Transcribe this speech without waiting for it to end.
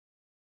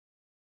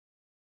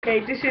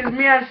Okay, this is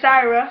me and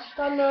Cyrus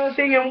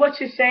singing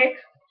What You Say,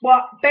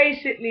 but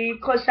basically,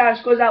 because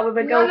Cyrus goes out with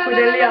a girl called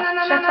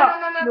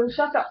Aaliyah.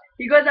 Shut up.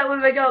 He goes out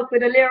with a girl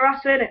called Aaliyah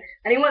Russell, innit?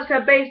 And he wants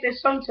to base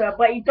this song to her,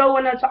 but he don't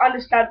want her to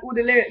understand all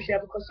the lyrics yet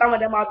because some of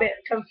them are a bit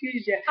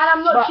confused yet. And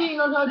I'm not cheating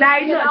on her. Nah,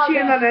 he's not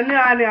cheating on her.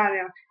 No.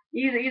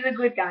 He's a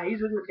good guy. He's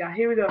a good guy.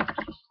 Here we go.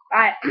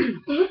 Alright.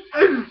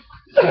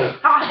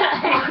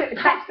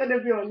 That's gonna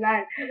be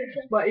online.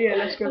 But yeah,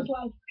 let's go.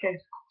 Okay.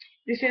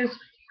 This is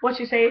What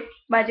You Say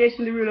by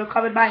Jason Derulo,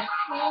 covered by.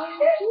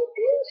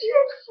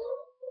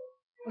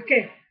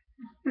 Okay.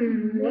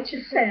 What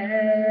you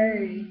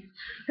say?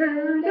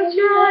 That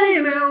you don't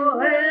even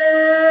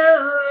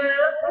well.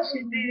 What she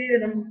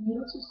did and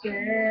what you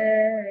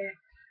say?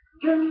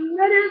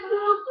 That is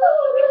so good.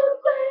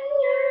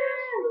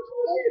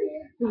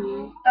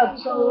 I'm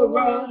so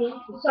wrong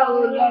for so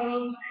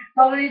long.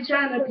 Only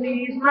trying to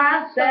please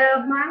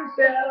myself.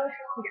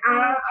 I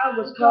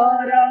was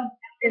caught up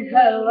in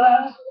her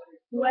love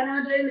when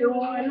I didn't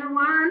want no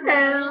one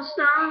else.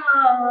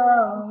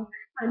 No,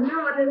 I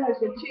know that I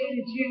should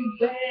treat you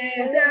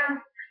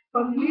better.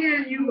 But me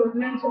and you were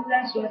meant to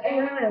last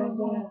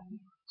forever.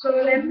 So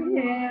let me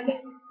in.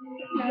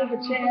 Have a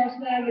chance,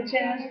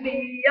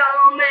 be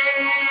your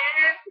man.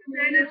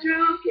 Then the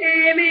truth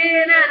came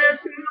in and the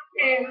truth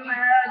came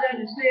out. I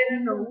just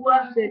didn't know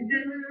what to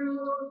do.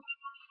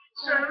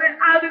 So when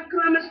I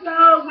become a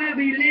star, we'll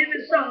be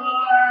living so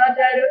hard.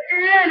 I'll do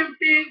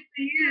anything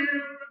for you.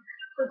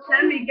 So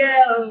tell me,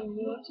 girl,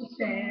 what you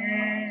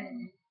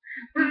say?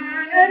 I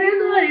didn't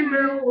know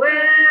even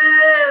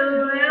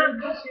well,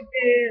 what you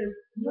did,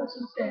 what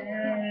you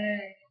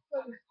say?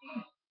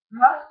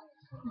 Huh?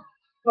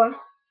 What?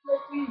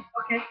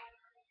 Okay.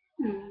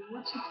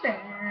 What you say? I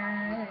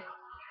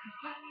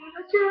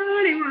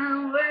didn't even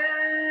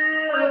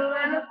well,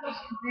 what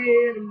you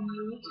did,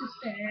 what you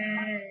say?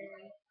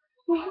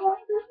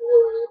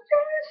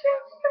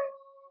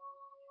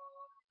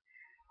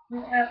 I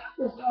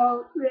was all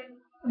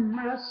in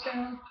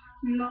myself,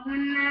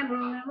 knowing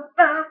never I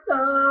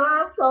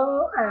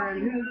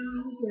knew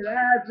that I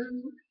do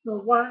for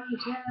one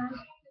chance.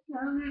 Now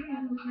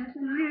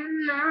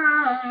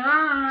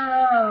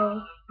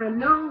I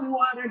know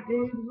what I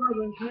did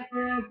wasn't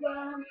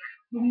heaven.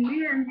 But me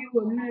and you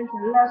were meant to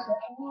last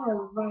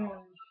forever.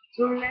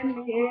 So let me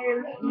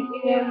in,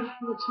 have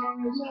a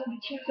chance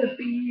to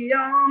be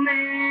your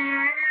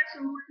man. So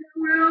when the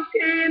world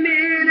came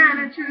in and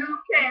the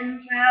truth came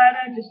out,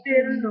 I just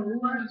didn't know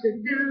what to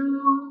do.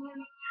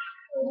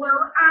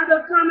 Well, I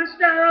become a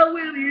star,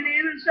 we'll be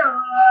living so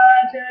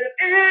hard to do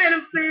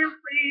anything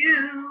for you.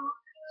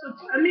 So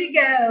tell me,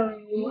 girl,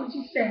 what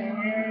you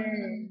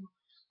say?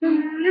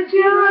 That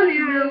you only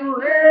real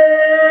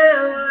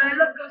well,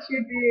 look what you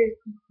did.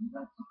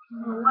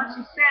 What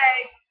you say?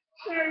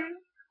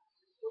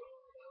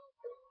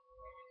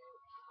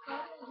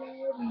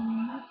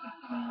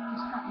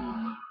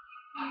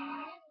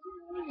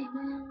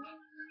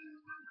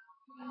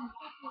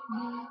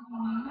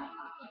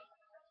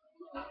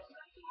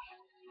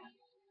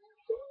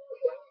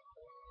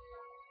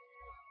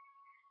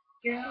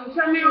 Girl,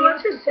 tell me what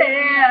you say.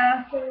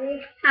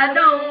 I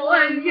don't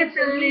want you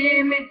to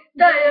leave me.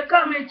 Though you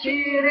call me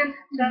cheating.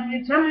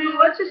 Tell me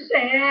what you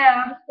say.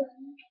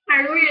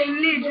 I really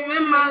need you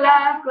in my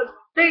life, but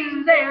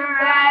things ain't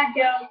right,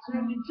 girl.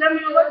 Tell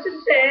me what you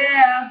say.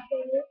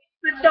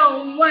 I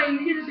don't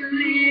want you to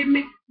leave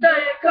me. Though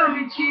you call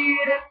me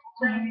cheating.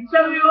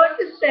 Tell me what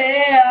you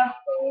say.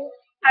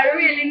 I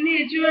really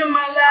need you in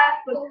my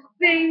life, but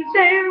things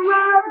ain't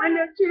right. When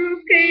the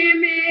truth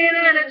came in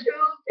and the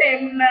truth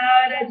came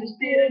out, I just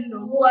didn't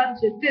know what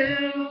to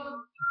do.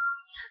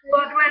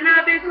 But when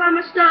I become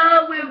a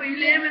star, we'll be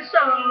living so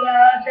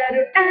large. I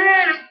do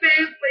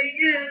anything for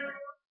you.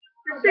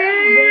 The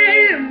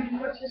same,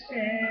 what you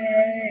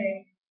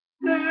say?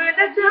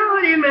 That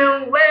don't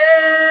even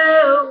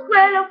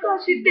well, of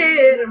course you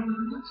did.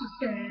 What you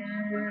say?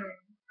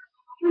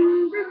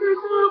 This is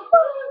so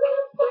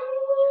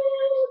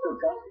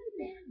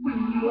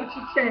what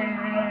you say?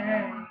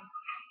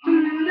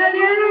 That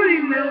you don't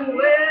even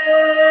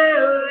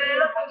well,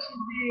 of course you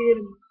did.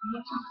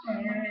 What you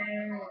say?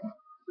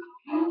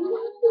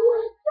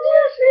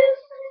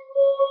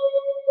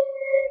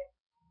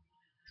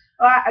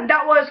 Alright, and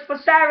that was for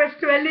Cyrus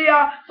to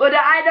Aaliyah, but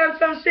I done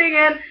some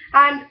singing,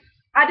 and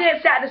I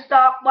didn't say at the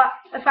start, but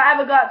if I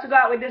ever got to go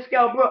out with this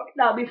girl Brooke,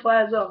 that'll be for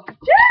her as well.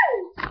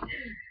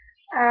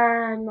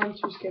 And I'm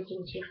too scared to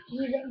watch it.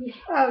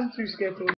 I'm too scared to watch it.